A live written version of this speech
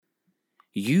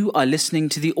You are listening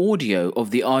to the audio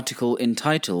of the article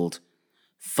entitled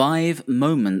 5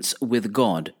 Moments with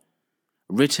God,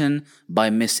 written by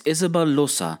Miss Isabel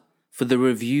Losa for the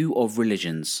Review of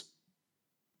Religions.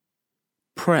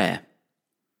 Prayer.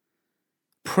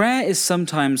 Prayer is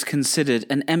sometimes considered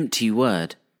an empty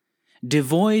word,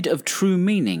 devoid of true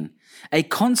meaning, a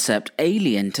concept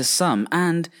alien to some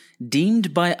and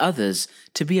deemed by others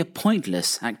to be a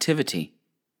pointless activity.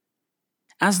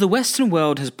 As the Western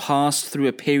world has passed through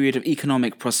a period of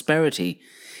economic prosperity,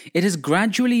 it has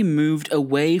gradually moved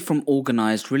away from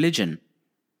organized religion.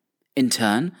 In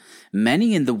turn,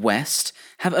 many in the West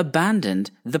have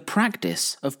abandoned the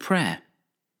practice of prayer.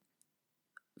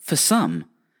 For some,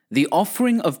 the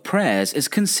offering of prayers is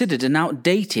considered an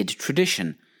outdated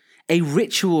tradition, a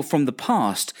ritual from the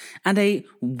past, and a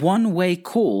one-way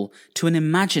call to an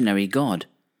imaginary God,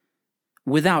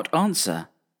 without answer,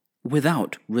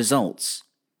 without results.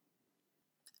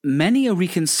 Many are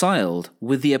reconciled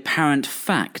with the apparent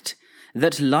fact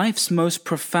that life's most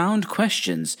profound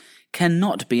questions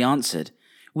cannot be answered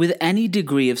with any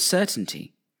degree of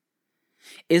certainty.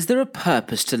 Is there a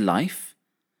purpose to life?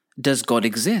 Does God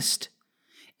exist?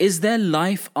 Is there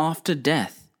life after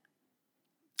death?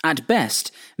 At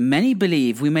best, many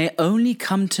believe we may only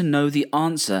come to know the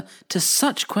answer to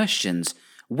such questions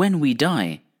when we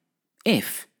die,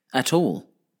 if at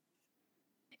all.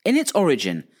 In its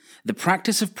origin, the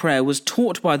practice of prayer was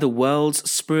taught by the world's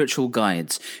spiritual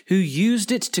guides, who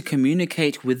used it to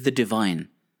communicate with the divine.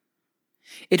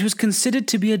 It was considered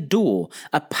to be a door,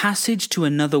 a passage to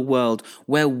another world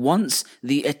where once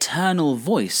the eternal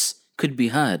voice could be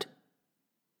heard.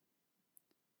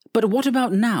 But what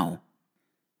about now?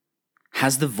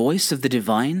 Has the voice of the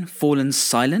divine fallen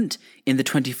silent in the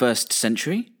 21st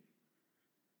century?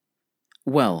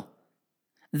 Well,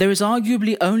 there is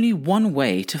arguably only one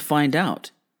way to find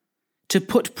out. To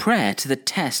put prayer to the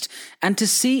test and to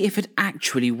see if it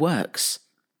actually works.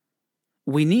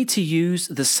 We need to use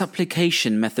the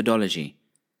supplication methodology,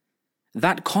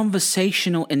 that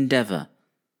conversational endeavor,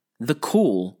 the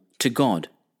call to God.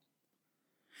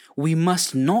 We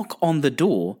must knock on the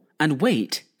door and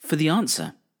wait for the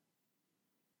answer.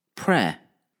 Prayer.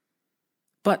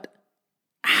 But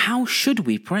how should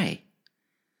we pray?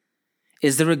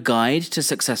 Is there a guide to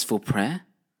successful prayer?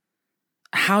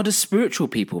 How do spiritual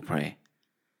people pray?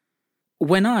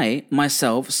 When I,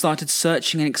 myself, started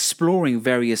searching and exploring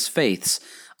various faiths,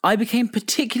 I became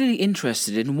particularly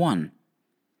interested in one.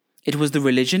 It was the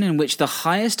religion in which the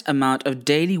highest amount of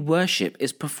daily worship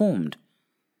is performed.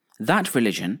 That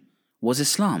religion was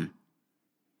Islam.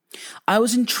 I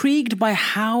was intrigued by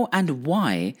how and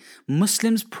why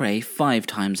Muslims pray 5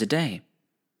 times a day.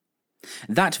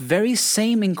 That very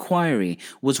same inquiry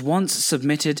was once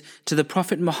submitted to the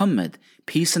Prophet Muhammad,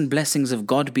 peace and blessings of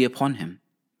God be upon him.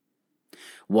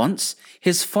 Once,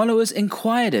 his followers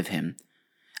inquired of him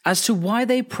as to why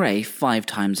they pray 5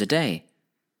 times a day.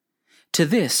 To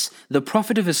this, the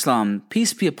Prophet of Islam,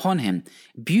 peace be upon him,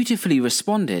 beautifully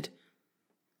responded,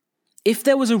 "If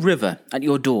there was a river at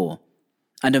your door,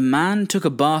 and a man took a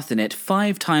bath in it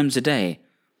 5 times a day,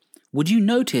 would you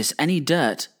notice any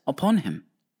dirt upon him?"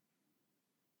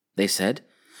 They said,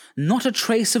 "Not a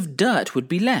trace of dirt would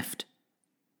be left."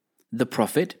 The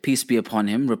Prophet, peace be upon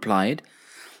him, replied,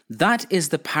 "That is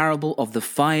the parable of the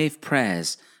 5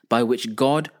 prayers by which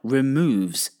God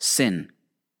removes sin."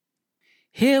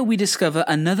 Here we discover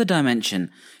another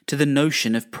dimension to the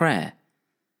notion of prayer,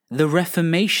 the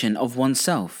reformation of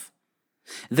oneself,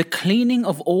 the cleaning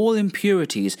of all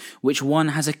impurities which one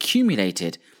has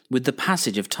accumulated with the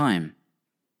passage of time.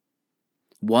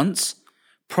 Once,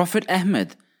 Prophet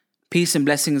Ahmed, peace and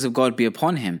blessings of God be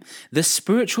upon him, the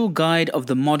spiritual guide of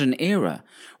the modern era,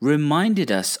 reminded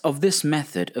us of this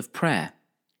method of prayer.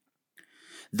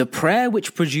 The prayer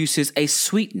which produces a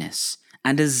sweetness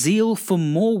and a zeal for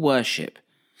more worship,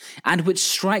 and which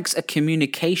strikes a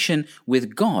communication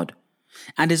with God,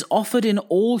 and is offered in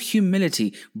all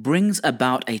humility, brings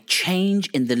about a change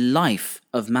in the life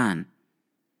of man.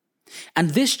 And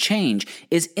this change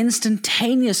is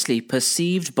instantaneously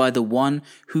perceived by the one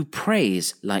who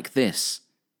prays like this.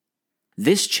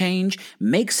 This change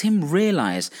makes him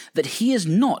realize that he is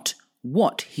not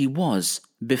what he was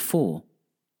before.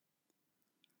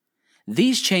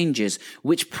 These changes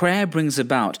which prayer brings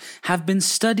about have been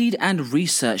studied and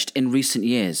researched in recent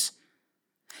years.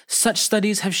 Such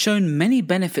studies have shown many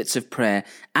benefits of prayer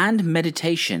and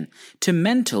meditation to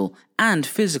mental and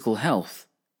physical health.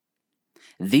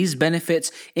 These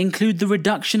benefits include the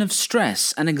reduction of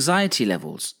stress and anxiety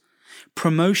levels,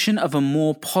 promotion of a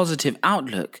more positive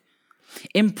outlook,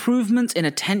 improvements in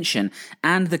attention,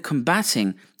 and the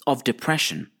combating of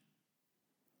depression.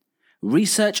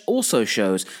 Research also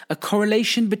shows a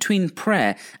correlation between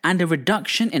prayer and a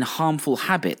reduction in harmful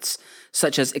habits,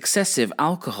 such as excessive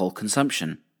alcohol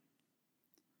consumption.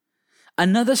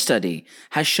 Another study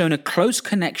has shown a close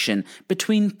connection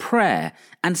between prayer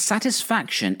and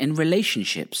satisfaction in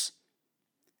relationships.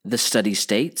 The study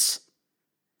states,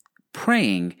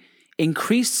 praying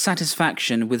increased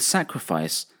satisfaction with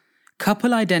sacrifice,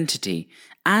 couple identity,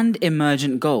 and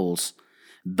emergent goals,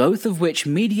 both of which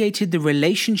mediated the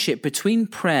relationship between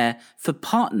prayer for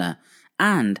partner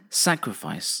and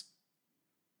sacrifice.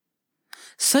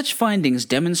 Such findings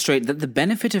demonstrate that the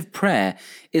benefit of prayer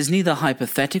is neither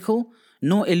hypothetical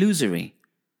nor illusory.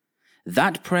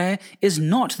 That prayer is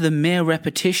not the mere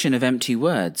repetition of empty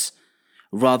words.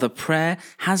 Rather, prayer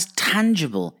has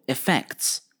tangible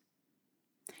effects.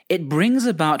 It brings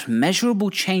about measurable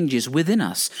changes within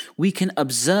us. We can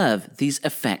observe these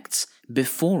effects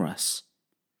before us.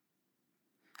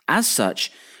 As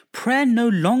such, prayer no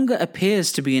longer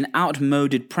appears to be an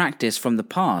outmoded practice from the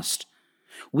past.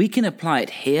 We can apply it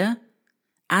here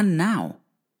and now.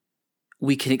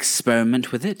 We can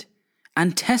experiment with it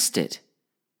and test it.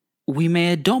 We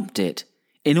may adopt it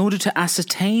in order to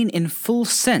ascertain in full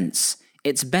sense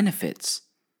its benefits.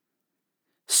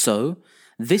 So,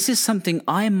 this is something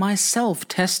I myself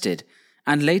tested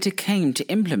and later came to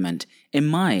implement in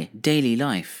my daily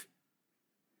life.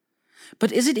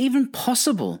 But is it even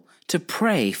possible to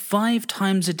pray 5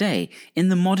 times a day in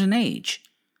the modern age?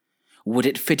 Would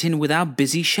it fit in with our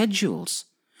busy schedules?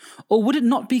 Or would it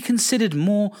not be considered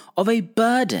more of a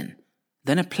burden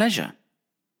than a pleasure?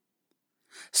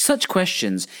 Such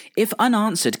questions, if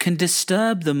unanswered, can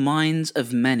disturb the minds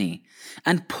of many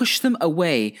and push them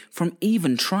away from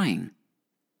even trying.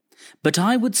 But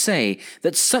I would say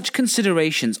that such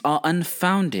considerations are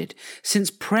unfounded,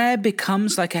 since prayer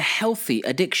becomes like a healthy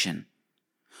addiction.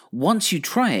 Once you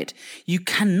try it, you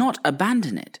cannot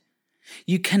abandon it.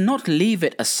 You cannot leave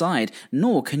it aside,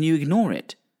 nor can you ignore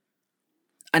it.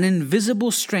 An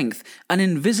invisible strength, an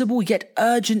invisible yet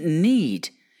urgent need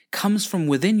comes from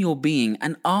within your being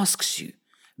and asks you,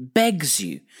 begs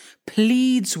you,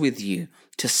 pleads with you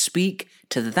to speak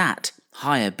to that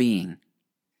higher being.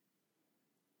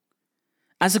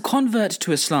 As a convert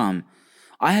to Islam,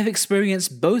 I have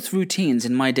experienced both routines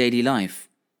in my daily life,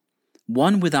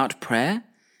 one without prayer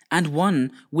and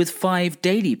one with 5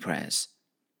 daily prayers.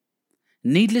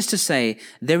 Needless to say,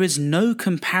 there is no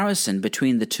comparison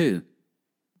between the two.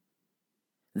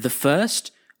 The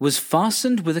first was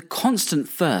fastened with a constant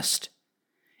thirst.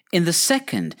 In the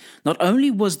second, not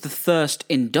only was the thirst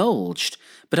indulged,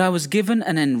 but I was given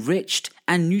an enriched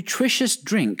and nutritious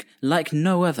drink like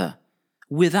no other,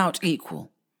 without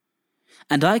equal.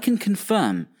 And I can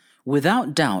confirm,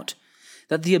 without doubt,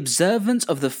 that the observance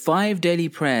of the 5 daily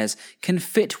prayers can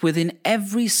fit within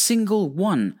every single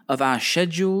one of our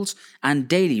schedules and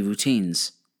daily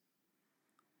routines.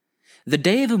 The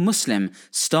day of a Muslim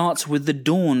starts with the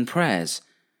dawn prayers,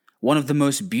 one of the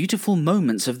most beautiful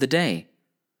moments of the day.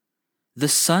 The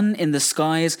sun in the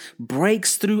skies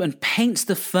breaks through and paints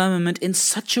the firmament in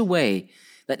such a way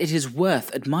that it is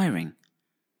worth admiring.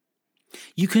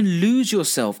 You can lose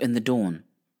yourself in the dawn.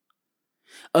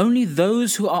 Only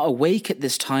those who are awake at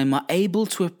this time are able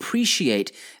to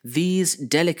appreciate these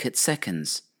delicate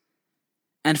seconds.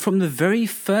 And from the very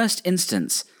first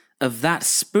instance of that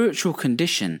spiritual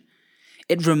condition,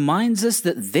 it reminds us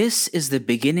that this is the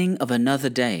beginning of another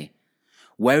day,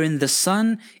 wherein the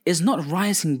sun is not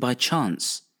rising by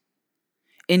chance.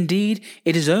 Indeed,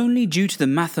 it is only due to the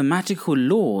mathematical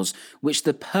laws which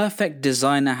the perfect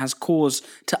designer has caused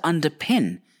to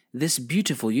underpin this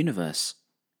beautiful universe.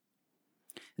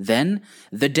 Then,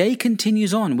 the day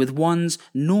continues on with one's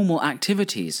normal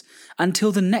activities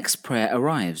until the next prayer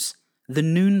arrives, the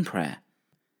noon prayer.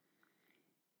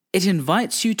 It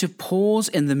invites you to pause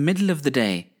in the middle of the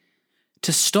day,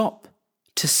 to stop,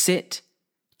 to sit,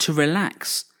 to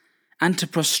relax, and to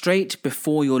prostrate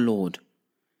before your Lord.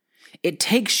 It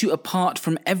takes you apart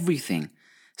from everything,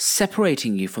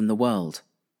 separating you from the world.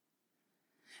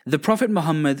 The Prophet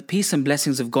Muhammad, peace and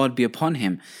blessings of God be upon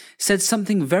him, said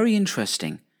something very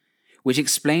interesting, which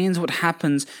explains what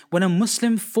happens when a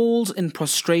Muslim falls in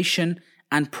prostration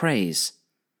and prays.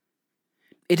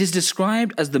 It is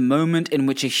described as the moment in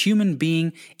which a human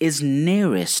being is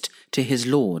nearest to his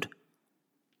Lord.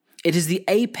 It is the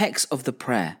apex of the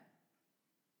prayer.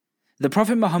 The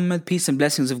Prophet Muhammad, peace and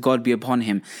blessings of God be upon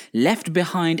him, left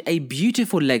behind a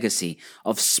beautiful legacy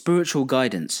of spiritual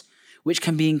guidance, which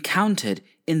can be encountered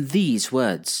in these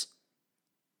words.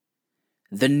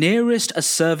 The nearest a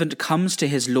servant comes to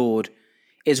his Lord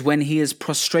is when he is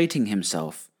prostrating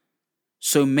himself,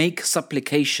 so make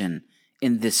supplication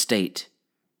in this state.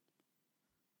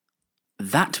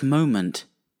 That moment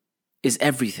is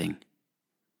everything.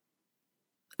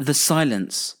 The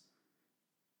silence,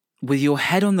 with your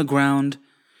head on the ground,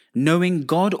 knowing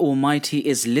God Almighty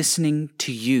is listening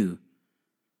to you,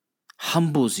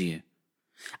 humbles you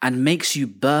and makes you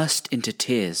burst into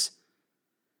tears,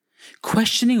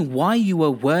 questioning why you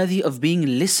are worthy of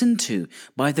being listened to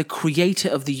by the Creator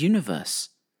of the universe.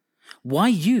 Why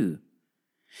you?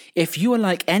 If you are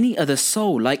like any other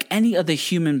soul, like any other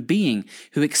human being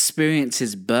who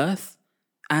experiences birth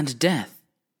and death.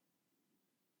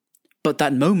 But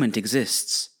that moment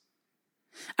exists,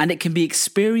 and it can be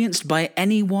experienced by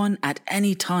anyone at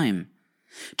any time,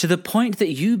 to the point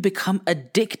that you become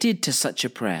addicted to such a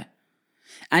prayer.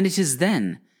 And it is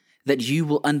then that you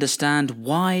will understand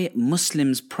why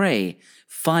Muslims pray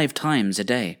 5 times a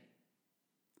day.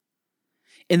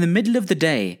 In the middle of the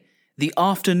day, the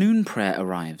afternoon prayer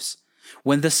arrives,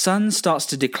 when the sun starts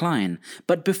to decline,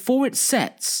 but before it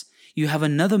sets, you have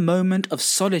another moment of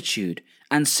solitude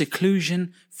and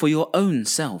seclusion for your own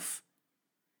self,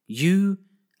 you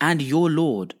and your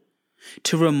Lord,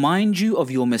 to remind you of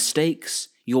your mistakes,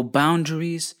 your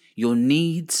boundaries, your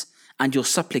needs, and your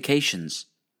supplications.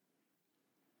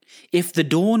 If the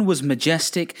dawn was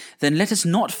majestic, then let us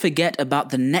not forget about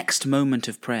the next moment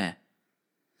of prayer.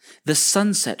 The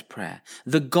sunset prayer,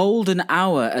 the golden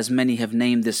hour as many have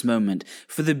named this moment,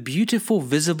 for the beautiful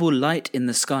visible light in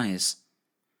the skies.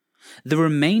 The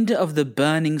remainder of the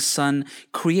burning sun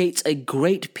creates a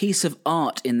great piece of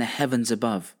art in the heavens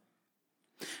above.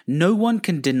 No one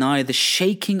can deny the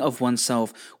shaking of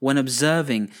oneself when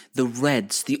observing the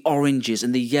reds, the oranges,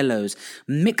 and the yellows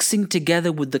mixing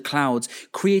together with the clouds,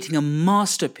 creating a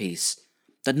masterpiece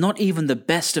that not even the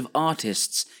best of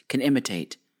artists can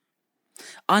imitate.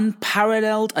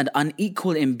 Unparalleled and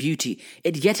unequal in beauty,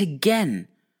 it yet again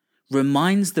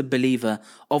reminds the believer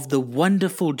of the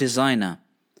wonderful designer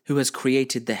who has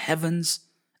created the heavens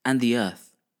and the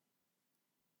earth.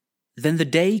 Then the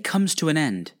day comes to an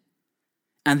end,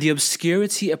 and the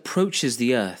obscurity approaches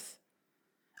the earth,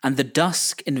 and the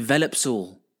dusk envelops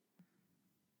all.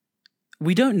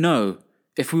 We don't know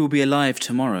if we will be alive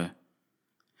tomorrow,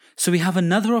 so we have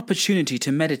another opportunity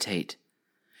to meditate,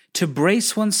 to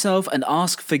brace oneself and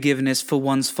ask forgiveness for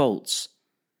one's faults,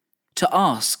 to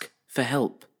ask for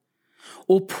help,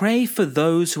 or pray for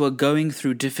those who are going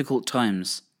through difficult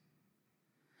times.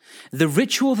 The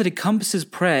ritual that encompasses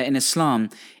prayer in Islam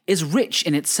is rich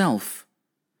in itself,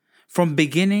 from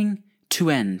beginning to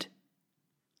end.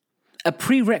 A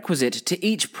prerequisite to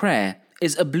each prayer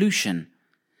is ablution,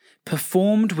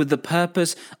 performed with the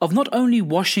purpose of not only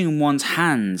washing one's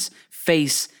hands,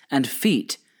 face, and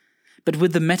feet, but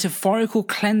with the metaphorical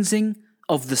cleansing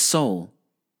of the soul.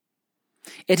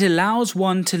 It allows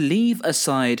one to leave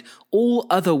aside all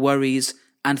other worries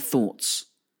and thoughts,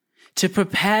 to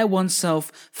prepare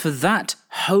oneself for that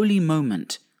holy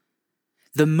moment,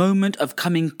 the moment of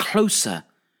coming closer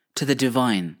to the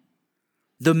divine,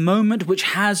 the moment which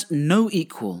has no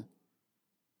equal,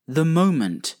 the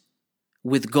moment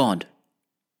with God.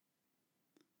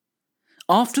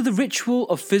 After the ritual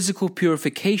of physical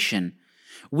purification,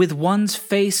 with one's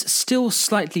face still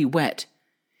slightly wet,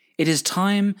 it is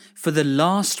time for the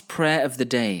last prayer of the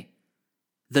day,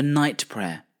 the night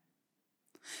prayer.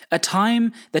 A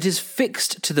time that is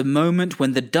fixed to the moment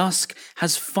when the dusk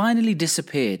has finally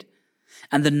disappeared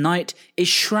and the night is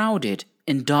shrouded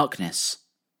in darkness.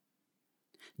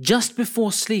 Just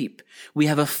before sleep, we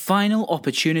have a final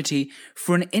opportunity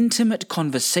for an intimate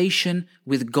conversation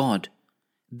with God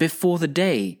before the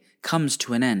day comes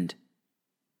to an end.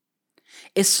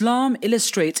 Islam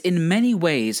illustrates in many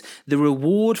ways the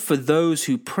reward for those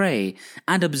who pray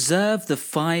and observe the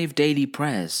 5 daily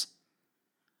prayers.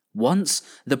 Once,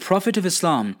 the Prophet of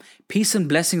Islam, peace and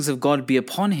blessings of God be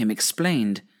upon him,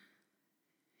 explained,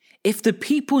 "If the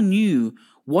people knew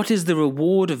what is the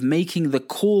reward of making the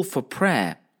call for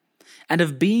prayer and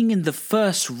of being in the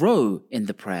first row in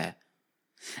the prayer,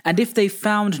 and if they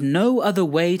found no other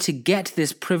way to get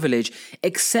this privilege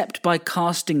except by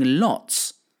casting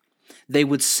lots, they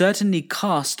would certainly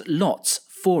cast lots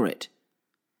for it.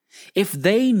 If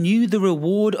they knew the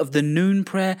reward of the noon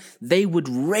prayer, they would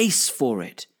race for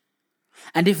it.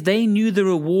 And if they knew the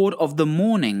reward of the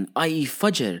morning, i.e.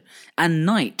 Fajr, and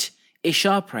night,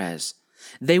 Isha prayers,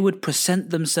 they would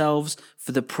present themselves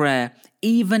for the prayer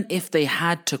even if they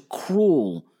had to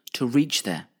crawl to reach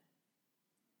there."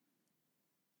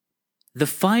 The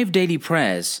 5 daily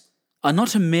prayers are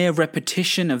not a mere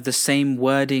repetition of the same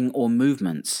wording or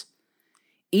movements.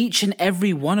 Each and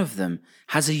every one of them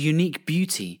has a unique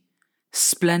beauty,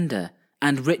 splendor,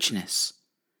 and richness.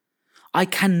 I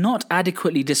cannot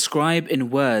adequately describe in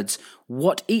words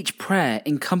what each prayer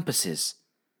encompasses,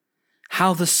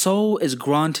 how the soul is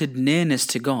granted nearness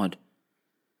to God,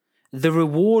 the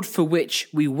reward for which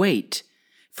we wait,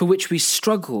 for which we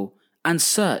struggle and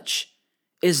search,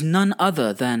 is none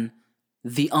other than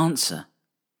the answer.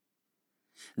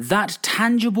 That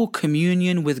tangible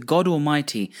communion with God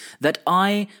Almighty that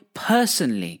I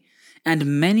personally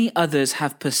and many others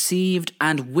have perceived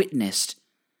and witnessed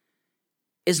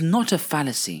is not a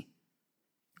fallacy,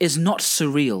 is not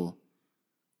surreal.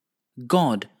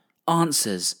 God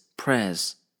answers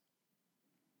prayers.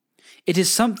 It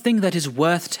is something that is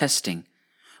worth testing,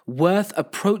 worth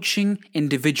approaching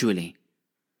individually.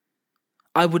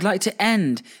 I would like to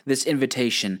end this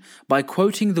invitation by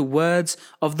quoting the words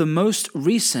of the most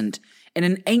recent in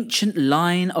an ancient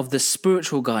line of the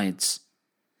spiritual guides,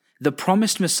 the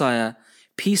promised Messiah,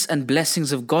 peace and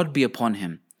blessings of God be upon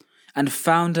him, and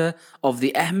founder of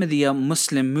the Ahmadiyya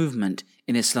Muslim movement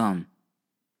in Islam.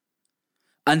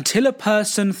 Until a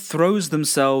person throws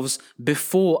themselves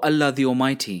before Allah the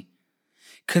Almighty,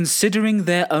 considering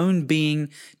their own being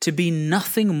to be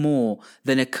nothing more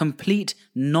than a complete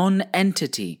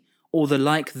non-entity or the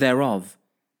like thereof,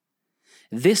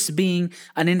 this being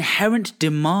an inherent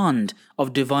demand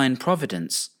of divine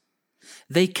providence,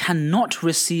 they cannot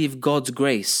receive God's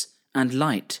grace and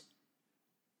light.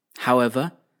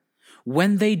 However,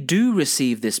 when they do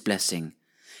receive this blessing,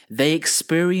 they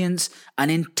experience an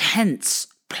intense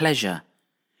pleasure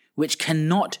which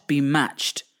cannot be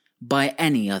matched by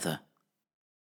any other.